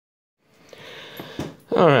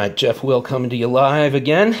Alright, Jeff Will coming to you live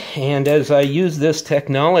again, and as I use this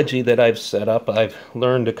technology that I've set up, I've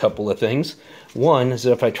learned a couple of things. One is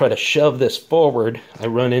that if I try to shove this forward, I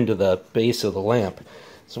run into the base of the lamp.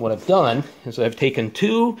 So what I've done is I've taken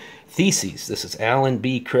two theses. This is Alan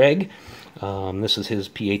B. Craig. This is his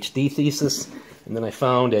PhD thesis, and then I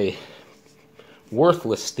found a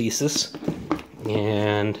worthless thesis,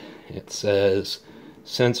 and it says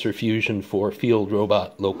Sensor Fusion for Field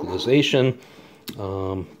Robot Localization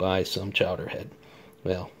by some chowderhead.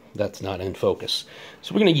 Well, that's not in focus.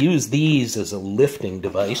 So we're going to use these as a lifting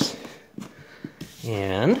device.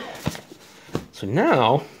 And so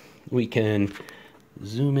now we can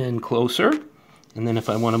zoom in closer, and then if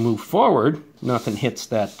I want to move forward, nothing hits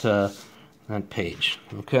that, that page.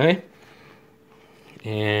 Okay?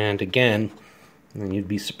 And again, you'd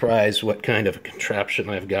be surprised what kind of a contraption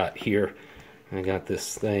I've got here. I got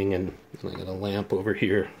this thing, and I got a lamp over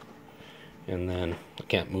here, and then I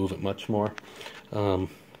can't move it much more.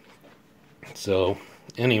 So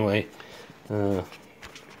anyway,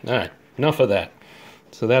 alright, enough of that.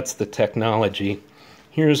 So that's the technology.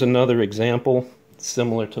 Here's another example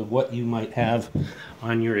similar to what you might have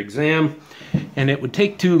on your exam, and it would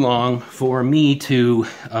take too long for me to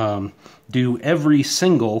do every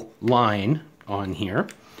single line on here.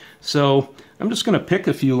 So I'm just going to pick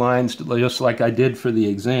a few lines just like I did for the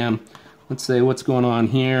exam. Let's say what's going on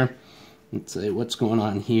here. Let's say what's going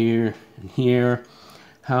on here and here.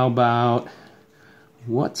 How about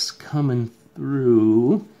what's coming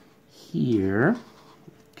through here?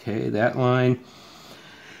 Okay, that line.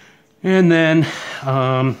 And then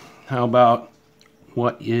how about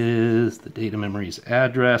what is the data memory's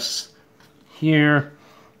address here?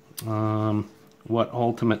 What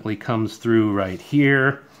ultimately comes through right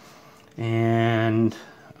here. And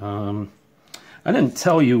I didn't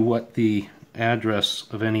tell you what the address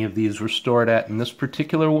of any of these were stored at in this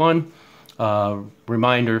particular one.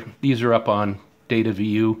 Reminder, these are up on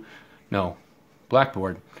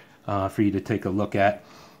Blackboard for you to take a look at.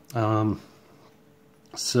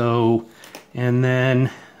 So, and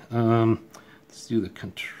then let's do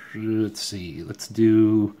let's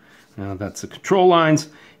do that's the control lines,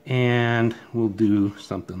 and we'll do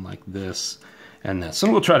something like this and this.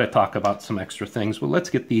 And we'll try to talk about some extra things, but let's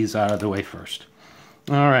get these out of the way first.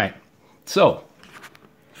 All right. So,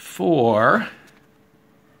 for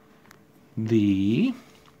the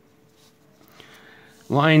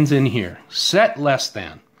lines in here, set less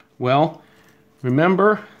than. Well,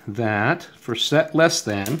 remember that for set less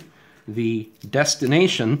than, the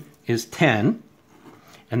destination is 10,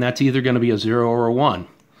 and that's either going to be a 0 or a 1.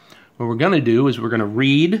 What we're going to do is we're going to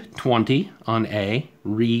read 20 on A,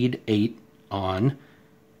 read 8 on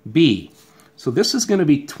B. So this is going to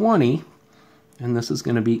be 20, and this is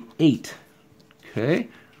going to be 8. Okay,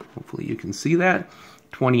 hopefully you can see that.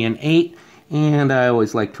 20 and 8, and I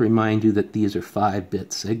always like to remind you that these are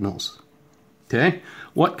 5-bit signals. Okay,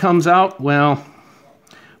 what comes out? Well,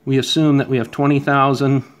 we assume that we have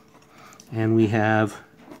 20,000 and we have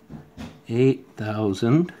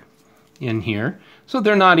 8,000 in here. So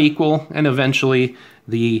they're not equal, and eventually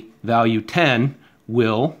the value 10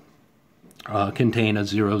 will contain a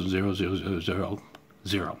 0, 0, 0, 0, 0,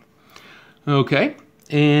 0. Okay,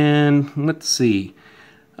 and let's see.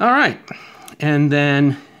 All right, and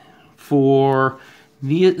then for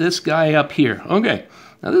this guy up here. Okay,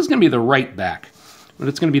 now this is going to be the right back, but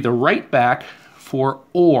it's going to be the right back for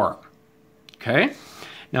OR. Okay,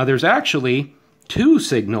 now there's actually two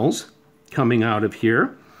signals coming out of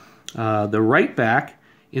here. The right back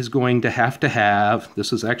is going to have,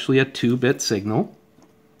 this is actually a 2-bit signal.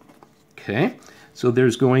 Okay, so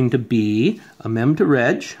there's going to be a mem to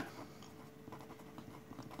reg,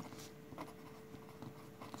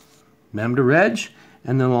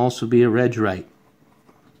 and there'll also be a reg write.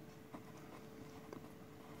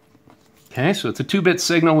 Okay, so it's a 2-bit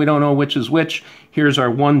signal. We don't know which is which. Here's our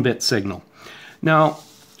 1-bit signal. Now,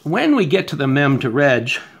 when we get to the mem to reg,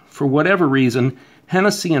 for whatever reason,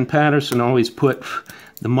 Hennessy and Patterson always put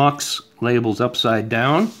the MUX labels upside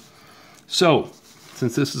down. So,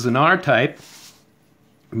 since this is an R-type,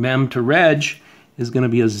 mem to reg is going to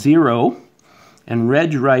be a 0, and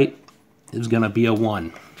reg write is going to be a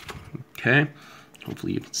 1. Okay,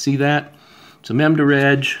 hopefully you can see that. So mem to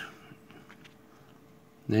reg,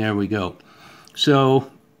 there we go.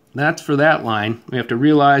 So that's for that line. We have to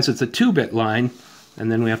realize it's a 2-bit line,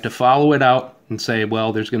 and then we have to follow it out and say,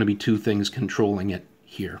 well, there's going to be two things controlling it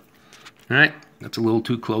here. All right, that's a little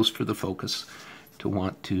too close for the focus to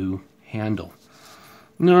want to handle.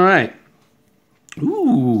 All right.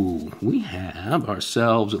 Ooh, we have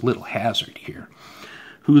ourselves a little hazard here.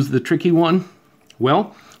 Who's the tricky one?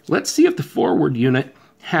 Well, let's see if the forward unit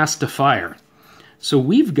has to fire. So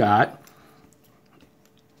we've got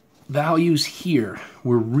values here.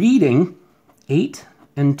 We're reading 8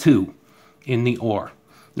 and 2 in the OR.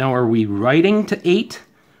 Now, are we writing to 8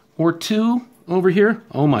 or 2 over here?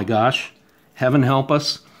 Oh my gosh, heaven help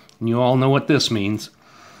us. And you all know what this means.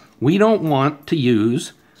 We don't want to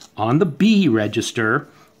use, on the B register,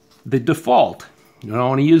 the default. You don't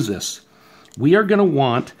want to use this. We are going to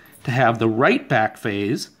want to have the write back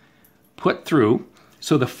phase put through.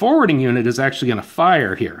 So the forwarding unit is actually going to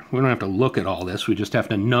fire here. We don't have to look at all this. We just have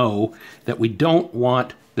to know that we don't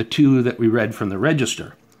want the 2 that we read from the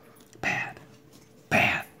register. Bad.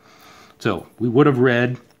 Bad. So we would have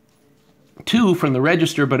read 2 from the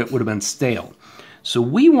register, but it would have been stale. So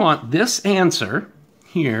we want this answer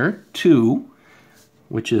here, 2,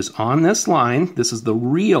 which is on this line. This is the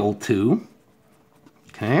real 2.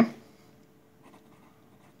 Okay.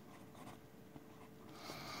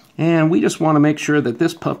 And we just want to make sure that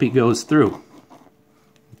this puppy goes through.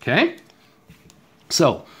 Okay?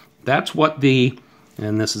 So that's what the,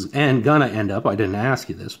 and this is gonna end up, I didn't ask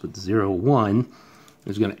you this, but 0, 1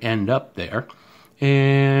 is gonna end up there.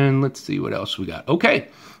 And let's see what else we got. Okay,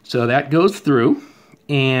 so that goes through,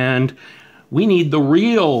 and we need the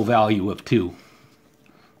real value of 2.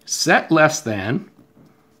 Set less than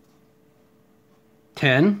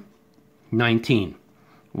 10, 19.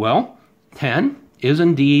 Well, 10 is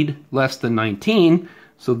indeed less than 19,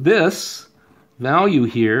 so this value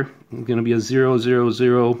here is going to be a 0, 0,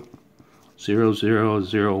 0, 0, 0,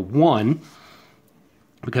 0, 1,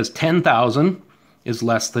 because 10,000 is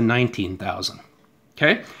less than 19,000.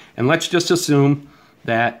 Okay? And let's just assume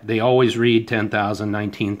that they always read 10,000,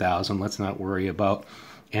 19,000. Let's not worry about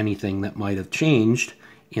anything that might have changed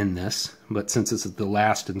in this, but since this is the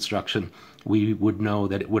last instruction, we would know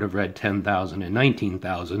that it would have read 10,000 and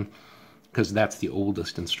 19,000, because that's the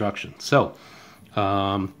oldest instruction. So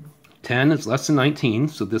 10 is less than 19,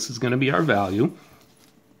 so this is going to be our value.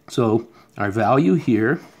 So our value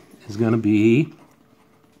here is going to be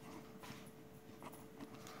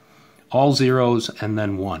all zeros and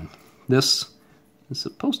then 1. This is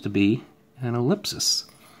supposed to be an ellipsis.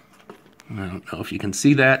 I don't know if you can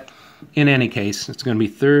see that. In any case, it's going to be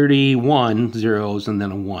 31 zeros and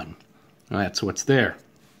then a 1. That's what's there.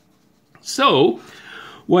 So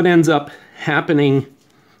what ends up happening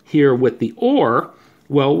here with the OR,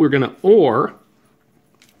 well, we're going to OR,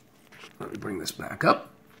 let me bring this back up.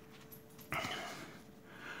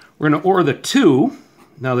 We're going to OR the 2.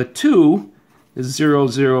 Now the 2 is 0,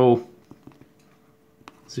 0,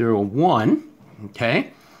 0, 1,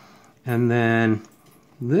 okay? And then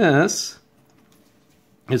this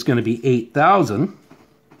is going to be 8,000,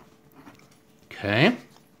 okay?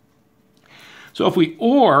 So if we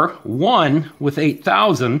OR 1 with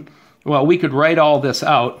 8,000, well, we could write all this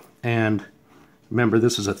out, and remember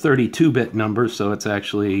this is a 32-bit number, so it's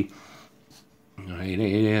actually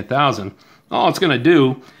 8,000. All it's going to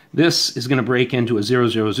do, this is going to break into a 0,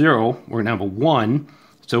 0, 0. We're going to have a 1,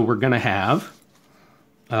 so we're going to have,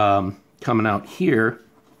 coming out here,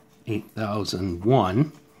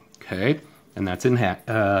 8,001, okay? And that's in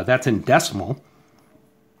decimal,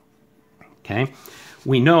 okay?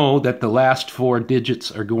 We know that the last 4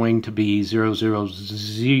 digits are going to be 0, 0,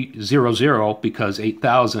 0, 0 because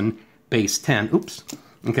 8,000 base 10. Oops.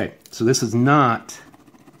 Okay, so this is not,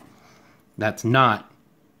 that's not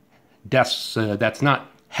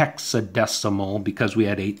hexadecimal because we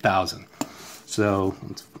had 8,000. So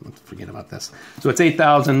let's forget about this. So it's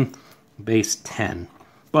 8,000 base 10.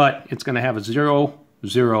 But it's going to have a 0,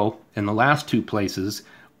 0 in the last 2 places,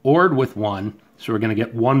 ORed with 1, so we're going to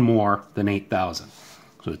get 1 more than 8,000.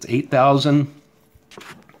 So it's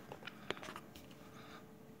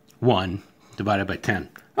 8,001 divided by 10.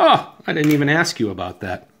 Oh, I didn't even ask you about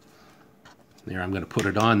that. There, I'm going to put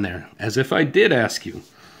it on there, as if I did ask you.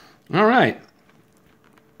 All right.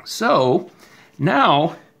 So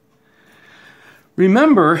now,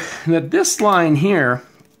 remember that this line here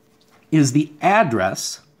is the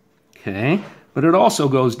address, okay? But it also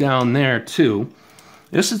goes down there too.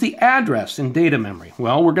 This is the address in data memory.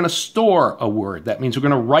 Well, we're going to store a word. That means we're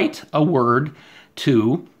going to write a word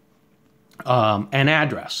to an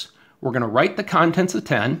address. We're going to write the contents of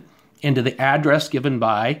 10 into the address given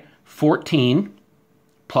by 14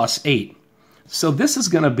 plus 8. So this is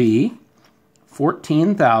going to be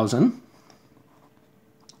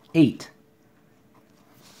 14,008.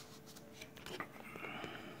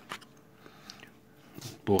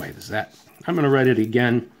 Boy, is that... I'm going to write it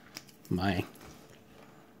again.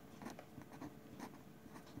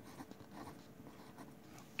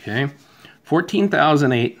 Okay,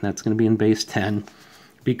 14,008, that's going to be in base 10,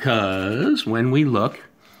 because when we look,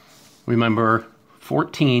 remember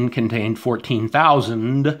 14 contained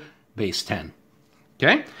 14,000 base 10.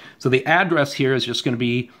 Okay? So the address here is just going to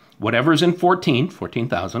be whatever's in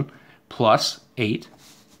 14,000, plus 8,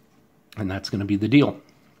 and that's going to be the deal.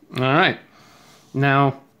 All right.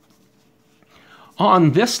 Now,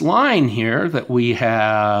 on this line here that we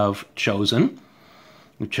have chosen,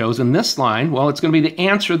 we've chosen this line. Well, it's going to be the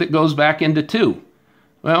answer that goes back into 2.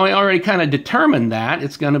 Well, we already kind of determined that.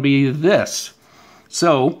 It's going to be this.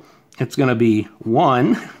 So it's going to be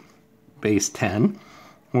 1 base 10,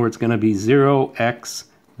 or it's going to be 0x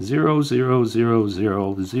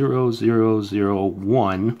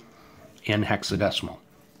 000000001 in hexadecimal.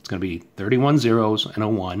 It's going to be 31 zeros and a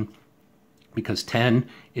 1, because 10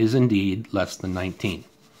 is indeed less than 19.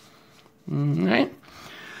 All right.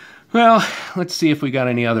 Well, let's see if we got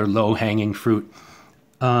any other low-hanging fruit.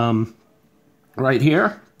 Right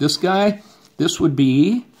here, this guy, this would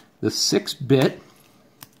be the 6-bit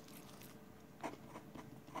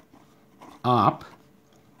op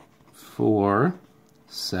for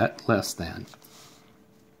set less than.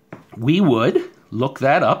 We would look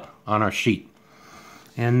that up on our sheet.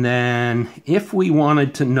 And then if we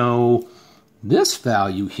wanted to know this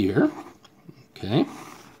value here, okay,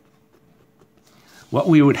 what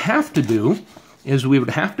we would have to do is we would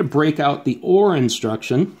have to break out the OR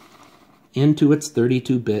instruction into its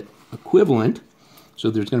 32-bit equivalent. So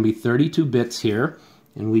there's going to be 32 bits here,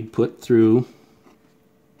 and we'd put through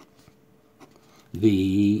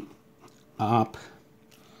the op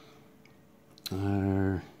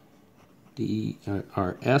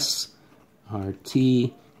RS, RT,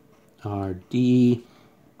 RD,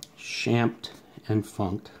 shamped, and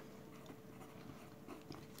funked.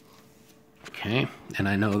 Okay, and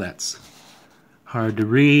I know that's hard to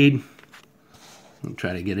read. I'll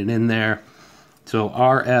try to get it in there. So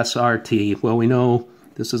RSRT, well, we know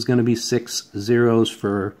this is going to be 6 zeros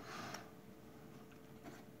for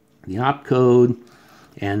the opcode,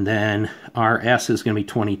 and then RS is going to be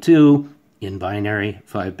 22 in binary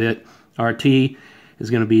 5-bit. RT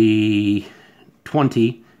is going to be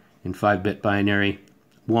 20 in 5-bit binary.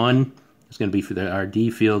 1 is going to be for the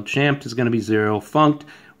RD field. Shamped is going to be 0. Funked,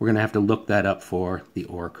 we're going to have to look that up for the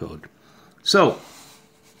OR code. So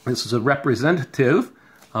this is a representative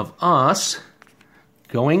of us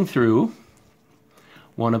going through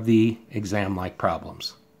one of the exam-like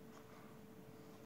problems.